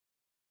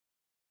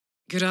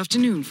Good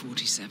afternoon,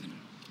 47.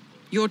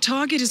 Your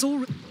target is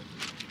already...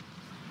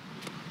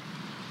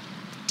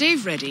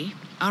 Dave Reddy,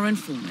 our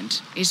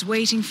informant, is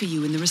waiting for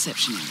you in the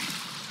reception area.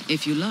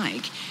 If you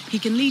like, he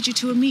can lead you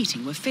to a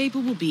meeting where Faber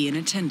will be in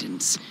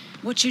attendance.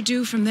 What you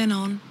do from then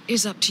on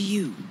is up to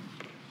you.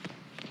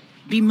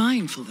 Be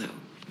mindful, though.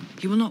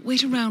 He will not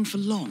wait around for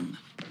long.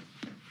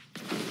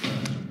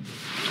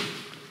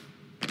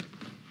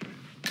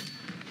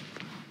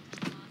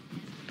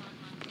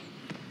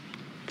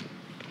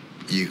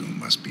 You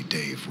must be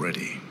Dave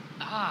Reddy.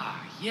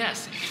 Ah,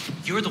 yes.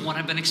 You're the one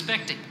I've been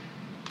expecting.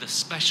 The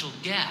special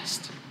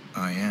guest.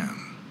 I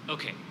am.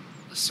 Okay,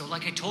 so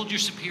like I told your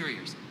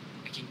superiors,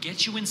 I can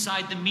get you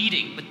inside the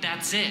meeting, but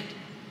that's it.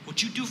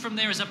 What you do from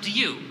there is up to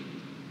you.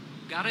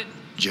 Got it?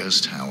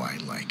 Just how I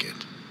like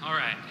it. All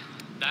right.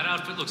 That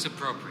outfit looks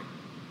appropriate.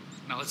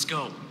 Now let's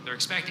go. They're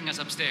expecting us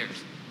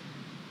upstairs.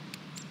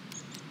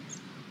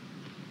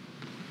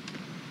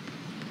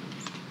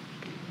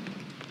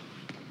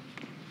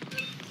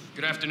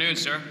 Good afternoon,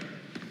 sir.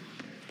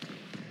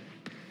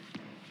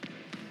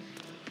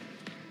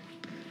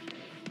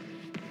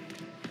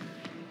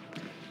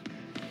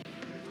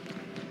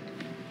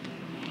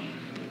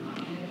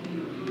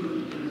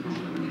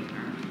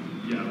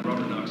 Yeah,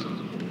 rubber ducks on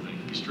the whole thing.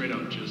 He straight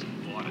up just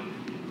bought it.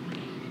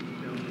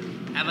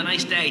 Have a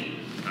nice day.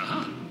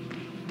 Uh-huh.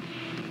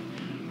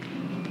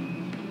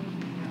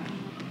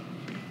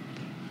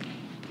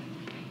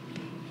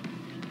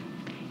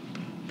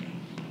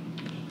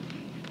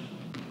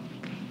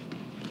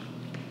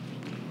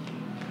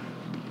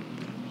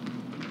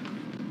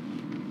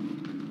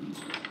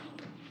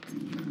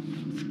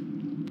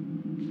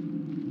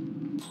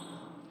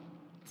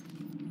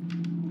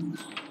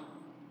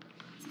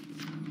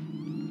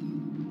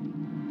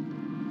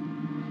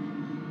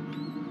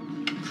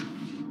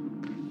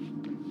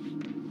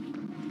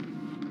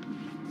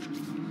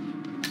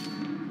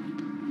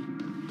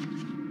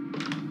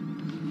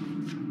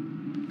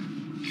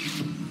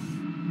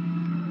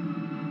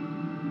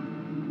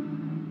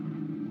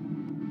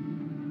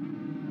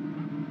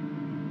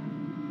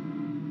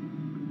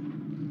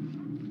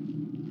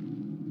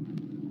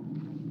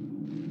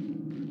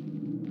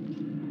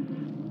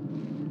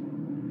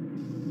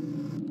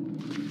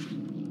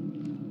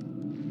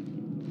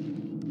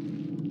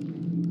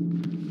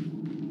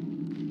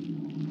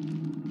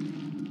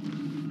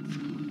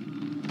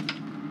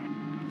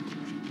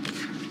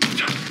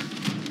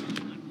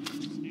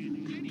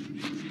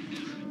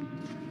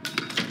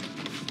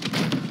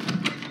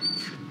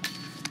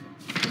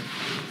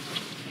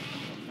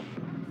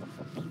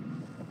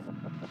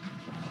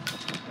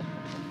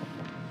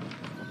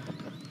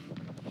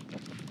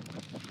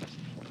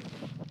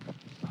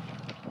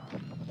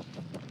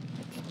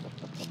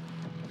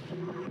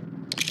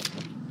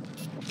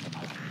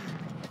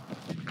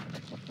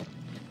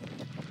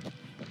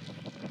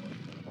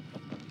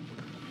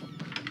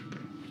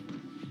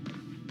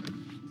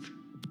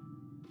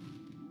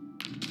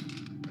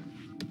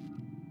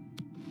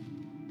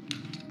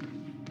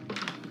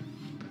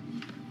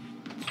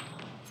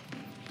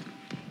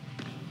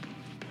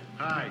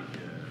 Hi,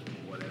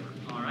 whatever.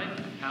 All right,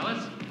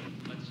 Alice,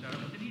 let's start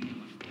with an easy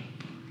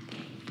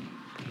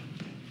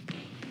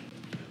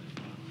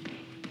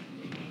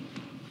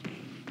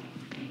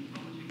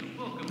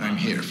one. I'm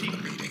here for the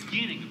meeting.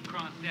 Beginning of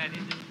Kronstadt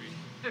industry.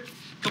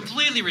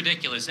 Completely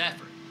ridiculous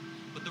effort.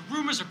 But the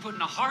rumors are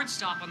putting a hard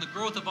stop on the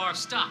growth of our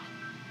stock.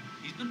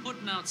 He's been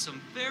putting out some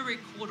very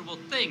quotable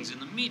things in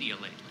the media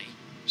lately.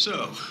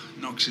 So,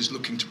 Knox is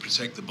looking to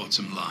protect the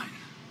bottom line.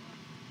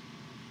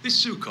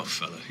 This Zukov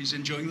fella, he's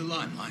enjoying the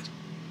limelight.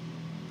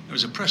 There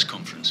was a press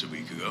conference a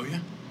week ago,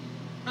 yeah?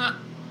 Huh.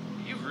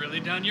 You've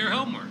really done your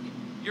homework.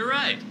 You're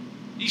right.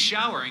 He's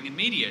showering in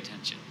media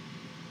attention.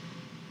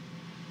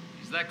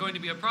 Is that going to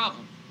be a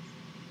problem?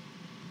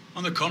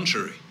 On the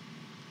contrary,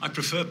 I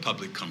prefer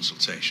public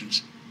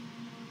consultations.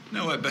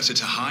 Nowhere better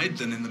to hide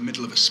than in the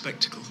middle of a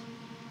spectacle.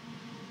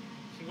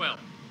 Well,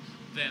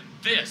 then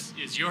this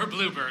is your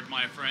bluebird,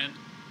 my friend.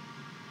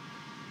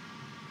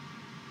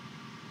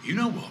 You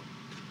know what?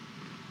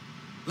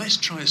 Let's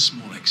try a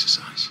small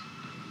exercise.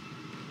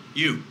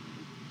 You.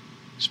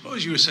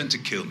 Suppose you were sent to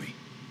kill me.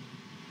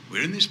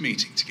 We're in this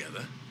meeting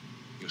together.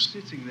 You're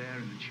sitting there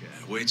in the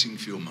chair, waiting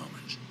for your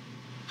moment.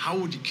 How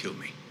would you kill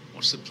me?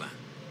 What's the plan?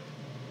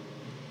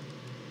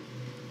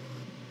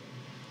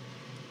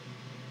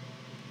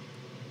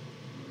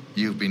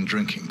 You've been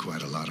drinking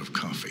quite a lot of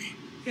coffee.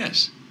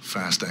 Yes.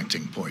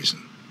 Fast-acting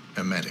poison.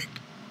 Emetic.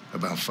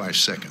 About 5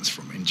 seconds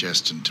from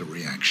ingestion to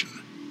reaction.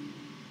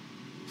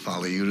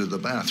 Follow you to the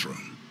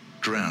bathroom.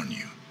 Drown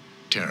you.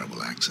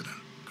 Terrible accident.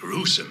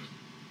 Gruesome.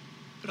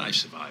 But I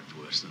survived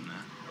worse than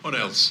that. What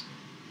else?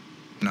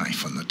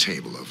 Knife on the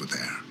table over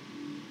there.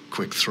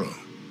 Quick throw.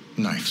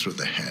 Knife through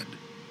the head.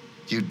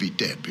 You'd be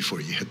dead before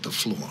you hit the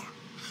floor.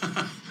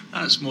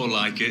 That's more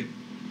like it.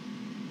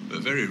 But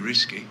very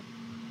risky.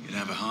 You'd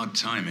have a hard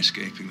time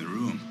escaping the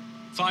room.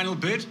 Final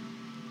bit?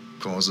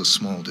 Cause a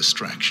small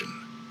distraction.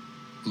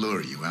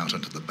 Lure you out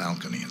onto the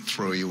balcony and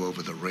throw you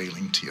over the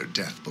railing to your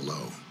death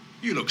below.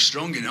 You look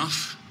strong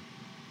enough.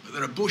 but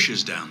there are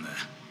bushes down there.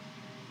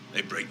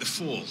 They break the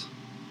fall.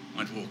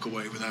 Might walk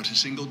away without a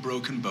single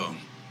broken bone,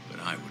 but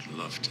I would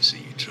love to see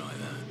you try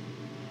that.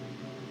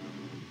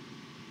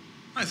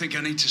 I think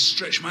I need to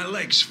stretch my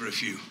legs for a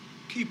few.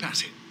 Keep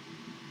at it.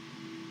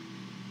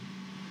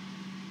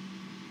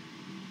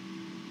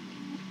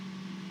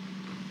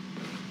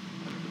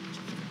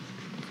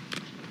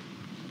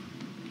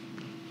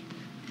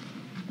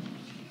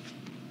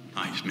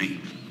 Hi, it's me.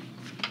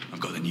 I've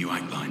got the new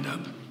act lined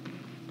up.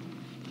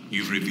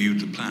 You've reviewed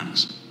the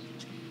plans.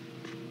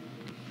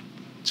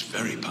 It's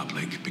very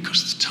public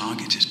because the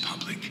target is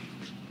public.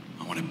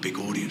 I want a big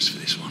audience for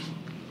this one.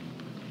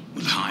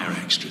 We'll hire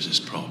extras as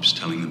props,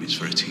 telling them it's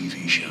for a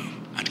TV show,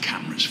 and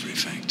cameras for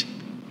effect.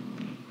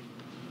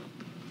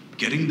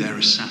 Getting their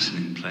assassin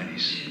in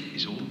place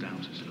is all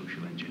down to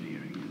social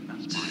engineering, and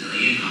that's my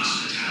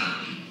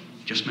hospitality.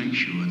 Just make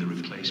sure the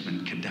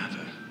replacement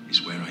cadaver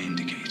is where I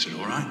indicated,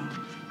 all right?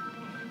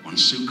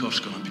 Once Sukov's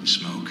gone up in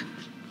smoke,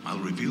 I'll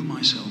reveal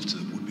myself to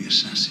the would-be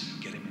assassin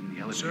and get him in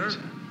the elevator.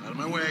 Sir, out of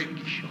my way.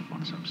 He shot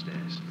once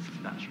upstairs.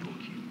 That's your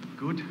cue.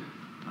 Good.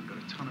 I've got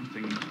a ton of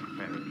things to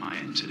prepare at my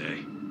end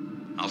today.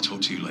 I'll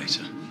talk to you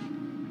later.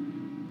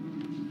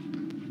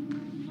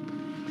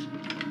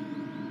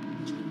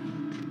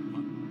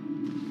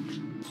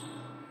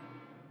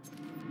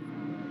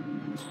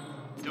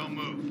 Don't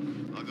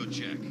move. I'll go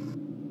check.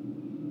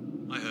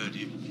 I heard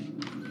you.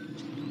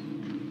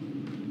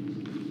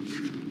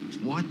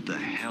 What the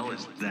hell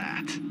is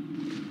that?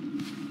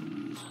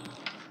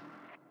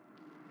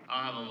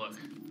 I'll have a look.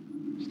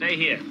 Stay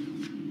here.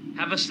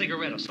 Have a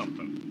cigarette or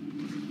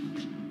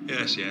something.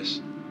 Yes,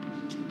 yes.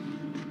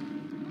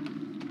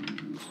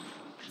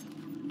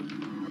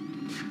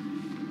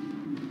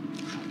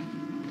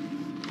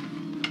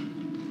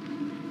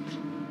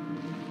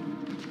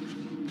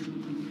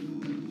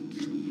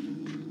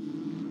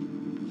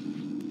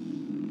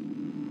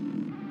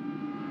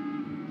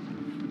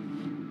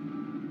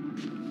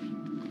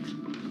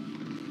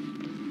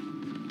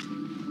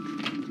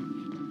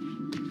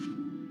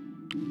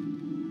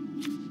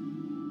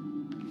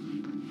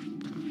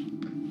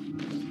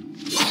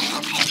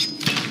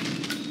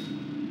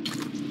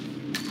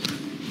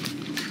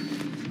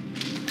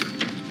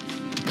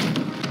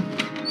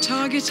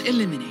 Target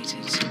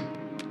eliminated.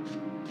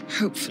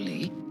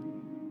 Hopefully,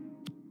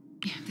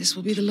 this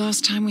will be the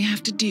last time we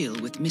have to deal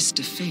with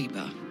Mr.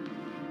 Faber.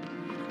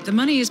 The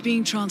money is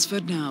being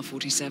transferred now,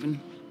 47.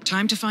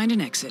 Time to find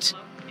an exit.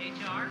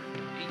 HR?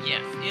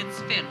 Yes,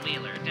 it's Finn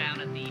Wheeler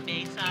down at the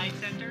Bayside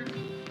Center.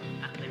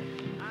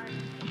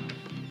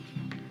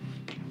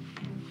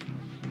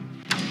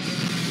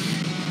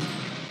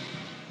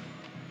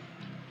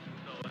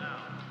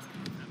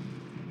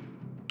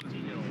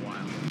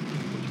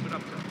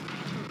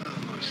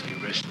 Mostly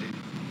rested.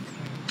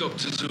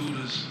 Doctor's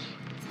orders.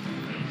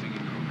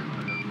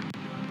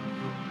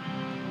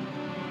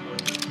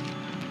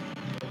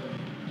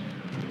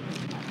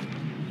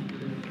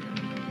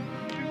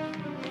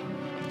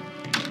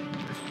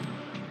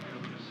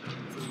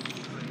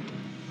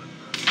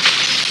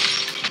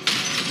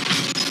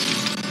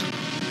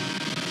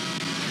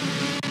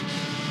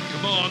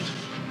 Command,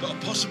 got a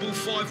possible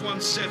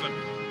 517.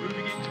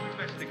 Moving into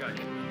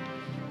investigation.